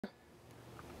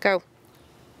Go.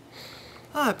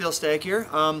 Bill Stagg here.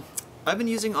 I've been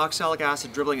using oxalic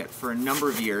acid, dribbling it for a number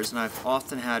of years, and I've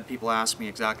often had people ask me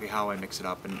exactly how I mix it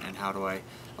up and how do I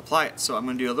apply it. So I'm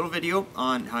going to do a little video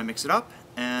on how I mix it up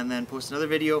and then post another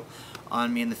video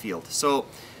on me in the field. So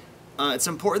it's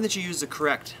important that you use the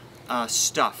correct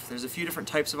stuff. There's a few different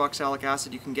types of oxalic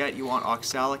acid you can get. You want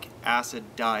oxalic acid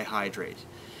dihydrate.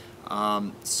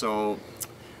 So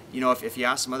you know, if you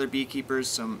ask some other beekeepers,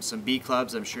 some bee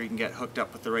clubs, I'm sure you can get hooked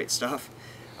up with the right stuff.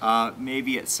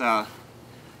 Maybe it's, you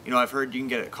know, I've heard you can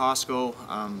get it at Costco.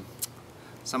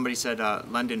 Somebody said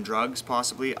London Drugs,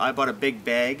 possibly. I bought a big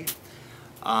bag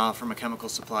from a chemical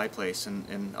supply place,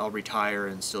 and I'll retire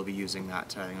and still be using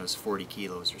that. I think it was 40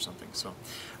 kilos or something. So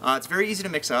it's very easy to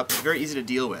mix up, very easy to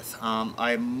deal with.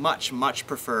 I much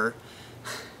prefer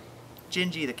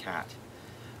Gingy the cat.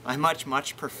 I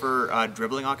much prefer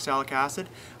dribbling oxalic acid.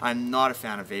 I'm not a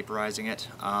fan of vaporizing it.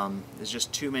 There's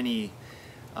just too many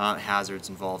hazards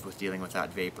involved with dealing with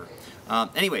that vapor.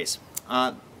 Anyways,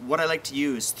 what I like to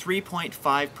use,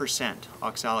 3.5%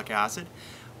 oxalic acid.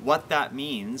 What that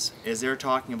means is they're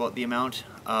talking about the amount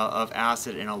of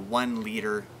acid in a 1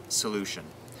 liter solution.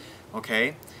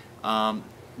 Okay?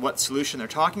 What solution they're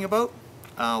talking about?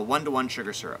 1-to-1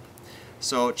 sugar syrup.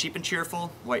 So cheap and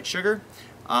cheerful white sugar.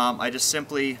 I just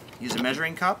simply use a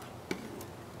measuring cup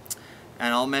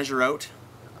and I'll measure out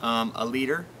a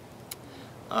liter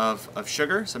of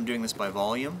sugar, so I'm doing this by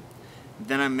volume.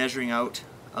 Then I'm measuring out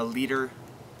a liter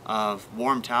of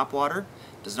warm tap water.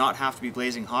 Does not have to be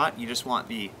blazing hot, you just want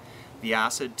the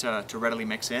acid to readily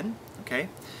mix in. Okay,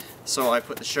 so I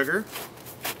put the sugar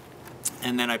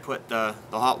and then I put the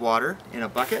hot water in a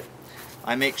bucket.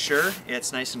 I make sure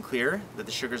it's nice and clear, that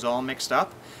the sugar's all mixed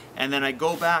up, and then I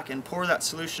go back and pour that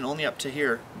solution only up to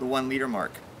here, the 1 liter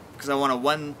mark, because I want a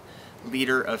 1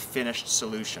 liter of finished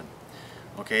solution.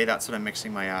 Okay, that's what I'm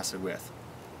mixing my acid with.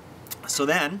 So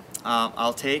then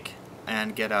I'll take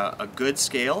and get a good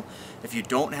scale. If you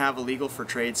don't have a legal for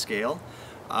trade scale,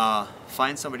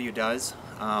 find somebody who does.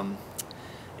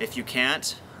 If you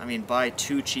can't, I mean, buy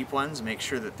 2 cheap ones. Make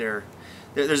sure that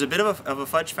there's a bit of a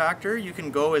fudge factor. You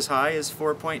can go as high as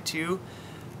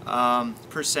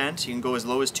 4.2%. You can go as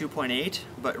low as 2.8,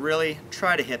 but really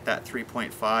try to hit that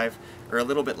 3.5 or a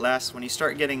little bit less. When you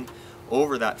start getting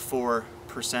over that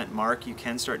 4% mark, you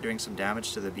can start doing some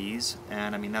damage to the bees,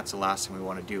 and I mean, that's the last thing we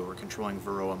want to do. We're controlling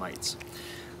varroa mites.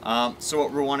 So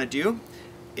what we want to do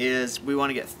is we want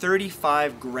to get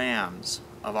 35 grams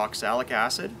of oxalic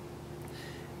acid,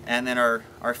 and then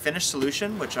our finished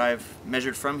solution, which I've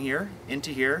measured from here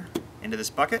into this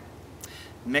bucket.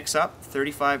 Mix up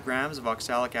 35 grams of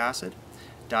oxalic acid,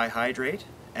 dihydrate,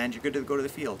 and you're good to go to the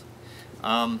field.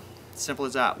 Simple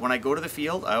as that. When I go to the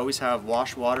field, I always have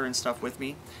wash water and stuff with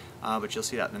me, but you'll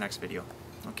see that in the next video.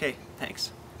 Okay,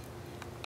 thanks.